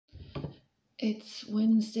It's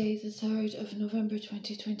Wednesday, the 3rd of November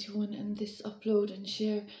 2021, and this upload and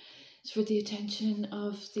share is for the attention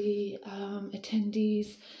of the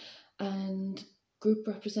attendees and group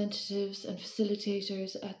representatives and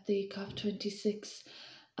facilitators at the COP26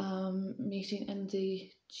 meeting and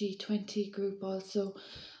the G20 group also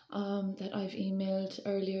that I've emailed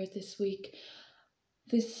earlier this week.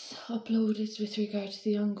 This upload is with regard to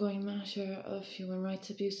the ongoing matter of human rights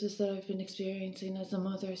abuses that I've been experiencing as a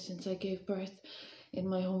mother since I gave birth in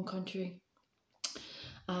my home country,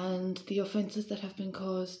 and the offences that have been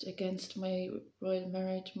caused against my royal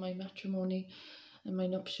marriage, my matrimony and my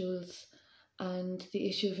nuptials, and the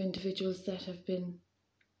issue of individuals that have been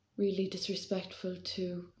really disrespectful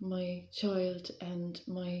to my child and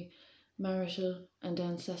my marital and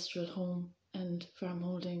ancestral home and farm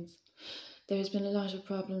holdings. There's been a lot of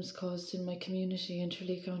problems caused in my community in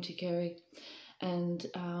Tralee, County Kerry, and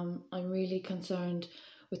I'm really concerned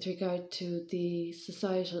with regard to the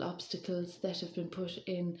societal obstacles that have been put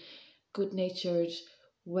in good-natured,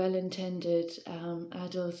 well-intended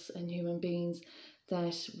adults and human beings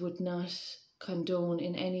that would not condone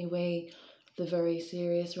in any way the very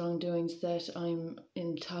serious wrongdoings that I'm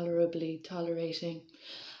intolerably tolerating.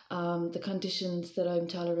 The conditions that I'm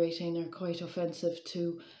tolerating are quite offensive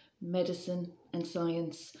to medicine and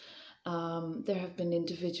science. There have been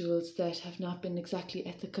individuals that have not been exactly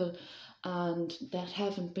ethical and that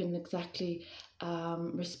haven't been exactly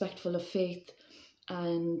respectful of faith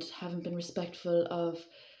and haven't been respectful of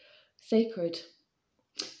sacred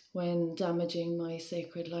when damaging my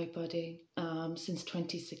sacred light body since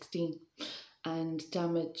 2016, and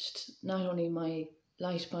damaged not only my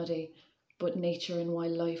light body but nature and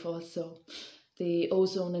wildlife also. The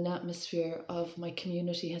ozone and atmosphere of my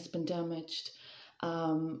community has been damaged.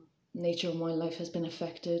 Nature and wildlife has been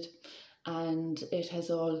affected, and it has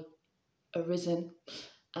all arisen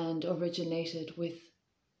and originated with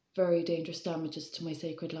very dangerous damages to my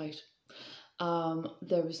sacred light.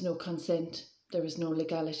 There was no consent, there was no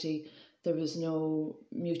legality, there was no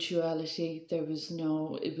mutuality,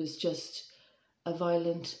 it was just a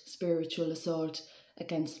violent spiritual assault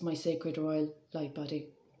against my sacred royal light body.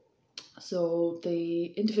 So the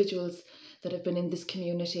individuals that have been in this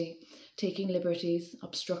community taking liberties,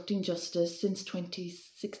 obstructing justice since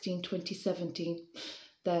 2016, 2017,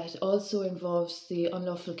 that also involves the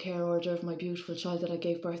unlawful care order of my beautiful child that I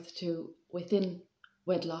gave birth to within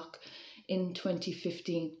wedlock in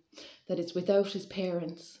 2015, that is without his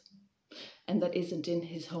parents and that isn't in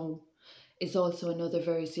his home, is also another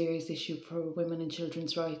very serious issue for women and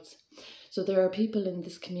children's rights. So there are people in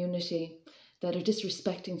this community that are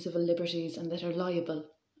disrespecting civil liberties and that are liable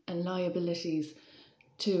and liabilities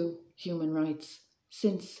to human rights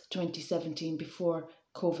since 2017, before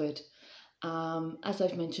COVID. As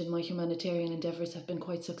I've mentioned, my humanitarian endeavours have been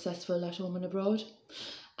quite successful at home and abroad,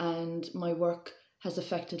 and my work has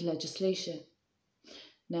affected legislation.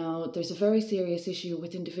 Now, there's a very serious issue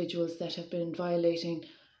with individuals that have been violating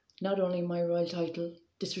not only my royal title,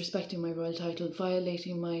 disrespecting my royal title,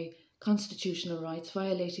 violating my constitutional rights,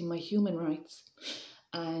 violating my human rights,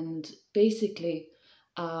 and basically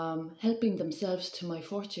helping themselves to my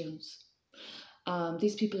fortunes.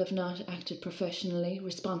 These people have not acted professionally,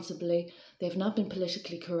 responsibly. They have not been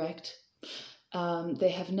politically correct. They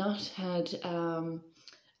have not had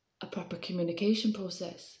a proper communication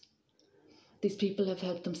process. These people have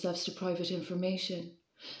helped themselves to private information,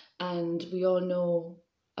 and we all know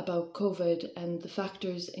about COVID and the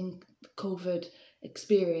factors in COVID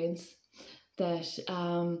experience that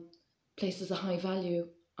places a high value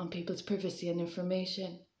on people's privacy and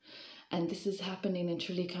information. And this is happening in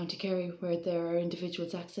Tralee, County Kerry, where there are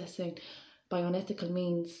individuals accessing by unethical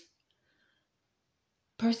means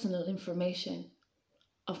personal information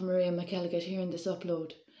of Maria McElligott here in this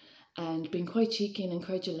upload, and being quite cheeky and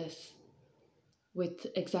incredulous with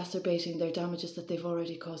exacerbating their damages that they've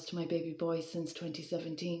already caused to my baby boy since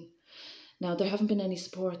 2017. Now, there haven't been any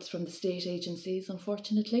supports from the state agencies,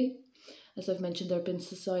 unfortunately. As I've mentioned, there have been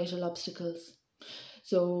societal obstacles.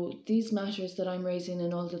 So these matters that I'm raising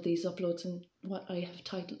in all of these uploads and what I have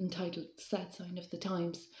entitled Sad Sign of the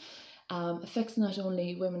Times affects not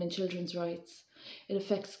only women and children's rights, it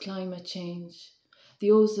affects climate change. The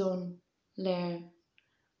ozone layer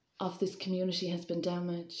of this community has been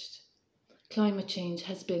damaged. Climate change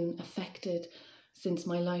has been affected since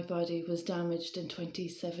my light body was damaged in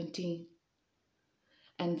 2017.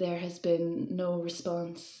 And there has been no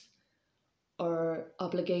response or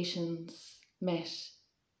obligations met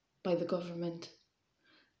by the government,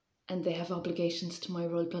 and they have obligations to my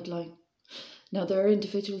royal bloodline. Now, there are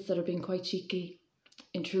individuals that are being quite cheeky,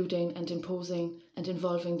 intruding and imposing and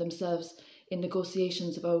involving themselves in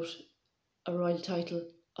negotiations about a royal title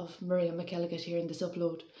of Maria McElligott here in this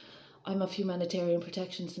upload. I'm of humanitarian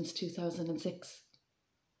protection since 2006.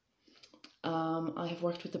 I have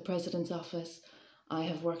worked with the President's Office, I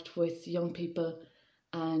have worked with young people,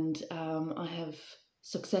 and I have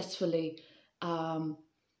successfully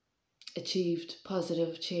achieved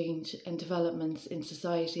positive change and developments in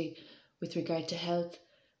society with regard to health,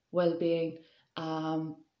 well-being,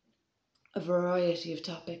 a variety of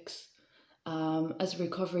topics. As a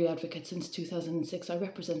recovery advocate since 2006, I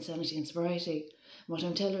represent sanity and sobriety. What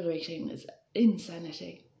I'm tolerating is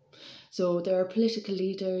insanity. So there are political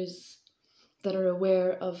leaders that are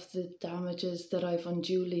aware of the damages that I've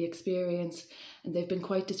unduly experienced, and they've been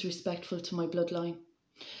quite disrespectful to my bloodline,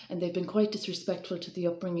 and they've been quite disrespectful to the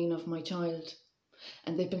upbringing of my child,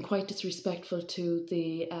 and they've been quite disrespectful to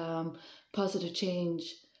the positive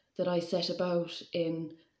change that I set about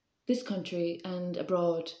in this country and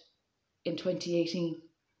abroad in 2018,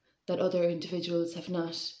 that other individuals have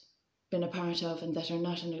not been a part of and that are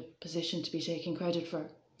not in a position to be taking credit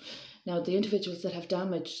for. Now, the individuals that have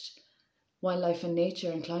damaged wildlife and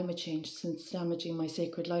nature and climate change since damaging my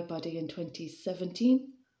sacred light body in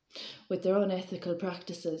 2017 with their unethical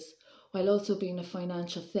practices, while also being a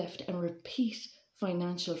financial theft and repeat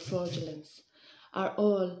financial fraudulence, are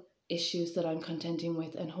all issues that I'm contending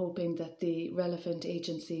with and hoping that the relevant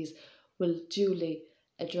agencies will duly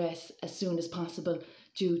address as soon as possible,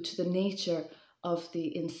 due to the nature of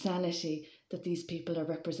the insanity that these people are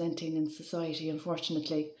representing in society,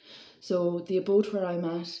 unfortunately. So the abode where I'm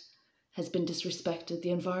at has been disrespected.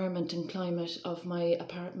 The environment and climate of my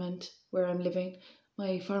apartment where I'm living,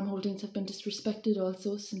 my farm holdings, have been disrespected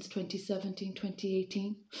also since 2017,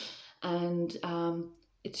 2018. And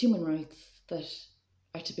it's human rights that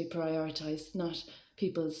are to be prioritised, not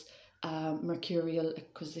people's mercurial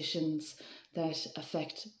acquisitions that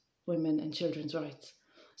affect women and children's rights.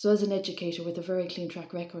 So as an educator with a very clean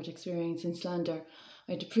track record experience in slander,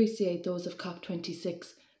 I'd appreciate those of COP26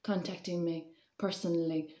 contacting me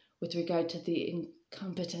personally with regard to the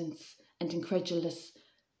incompetence and incredulous,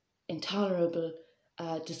 intolerable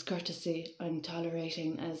discourtesy I'm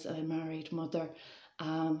tolerating as a married mother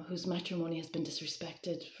whose matrimony has been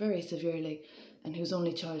disrespected very severely and whose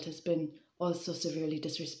only child has been also severely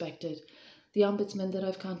disrespected. The ombudsman that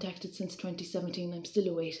I've contacted since 2017, I'm still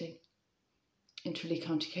awaiting in Tralee,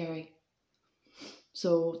 County Kerry.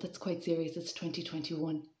 So that's quite serious. It's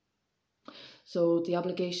 2021. So the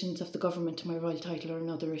obligations of the government to my royal title are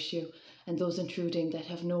another issue, and those intruding that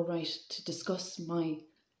have no right to discuss my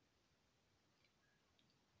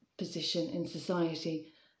position in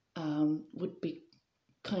society would be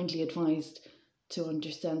kindly advised to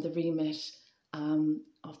understand the remit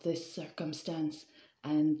of this circumstance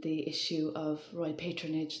and the issue of royal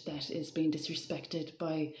patronage that is being disrespected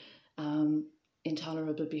by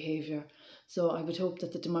intolerable behaviour. So I would hope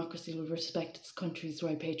that the democracy will respect its country's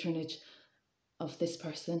royal patronage of this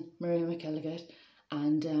person, Maria McElligott,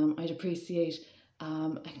 and I'd appreciate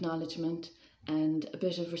acknowledgement and a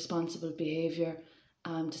bit of responsible behaviour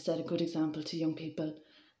to set a good example to young people.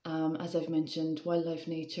 As I've mentioned, wildlife,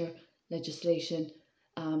 nature legislation,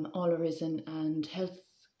 all arisen, and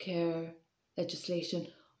healthcare legislation,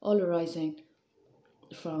 all arising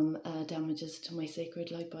from damages to my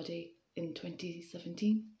sacred light body in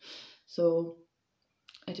 2017. So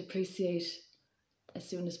I'd appreciate as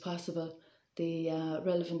soon as possible the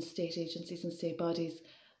relevant state agencies and state bodies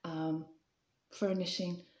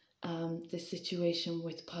furnishing this situation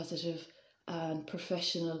with positive and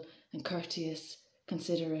professional and courteous,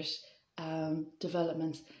 considerate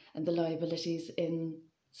developments, and the liabilities in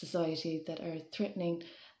society that are threatening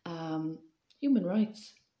human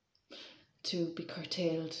rights to be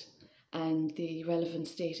curtailed, and the relevant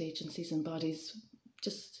state agencies and bodies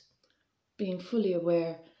just being fully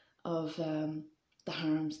aware of the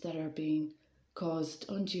harms that are being caused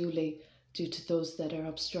unduly due to those that are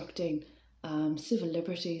obstructing civil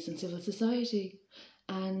liberties and civil society,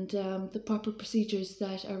 and the proper procedures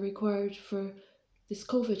that are required for this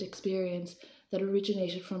COVID experience that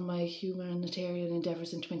originated from my humanitarian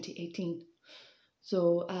endeavours in 2018.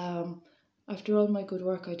 So after all my good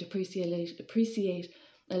work, I'd appreciate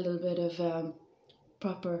a little bit of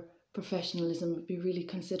proper professionalism. Would be really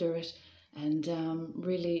considerate and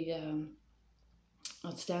really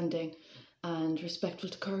outstanding and respectful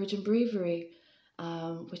to courage and bravery,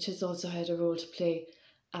 which has also had a role to play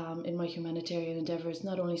in my humanitarian endeavours,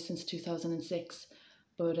 not only since 2006,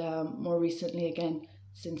 but more recently again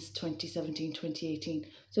since 2017, 2018.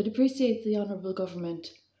 So I'd appreciate the Honourable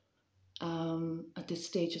Government at this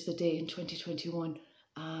stage of the day in 2021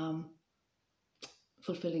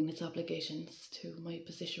 fulfilling its obligations to my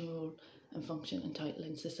position, role and function and title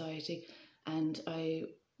in society, and I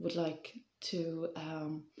would like to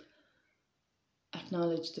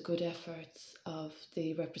acknowledge the good efforts of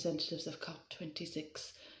the representatives of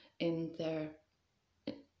COP26 in their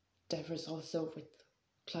endeavours also with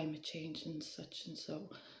climate change and such and so,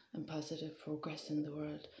 and positive progress in the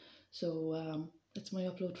world. So that's my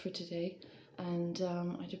upload for today, and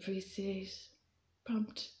I'd appreciate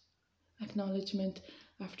prompt acknowledgement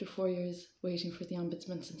after 4 years waiting for the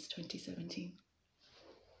Ombudsman since 2017.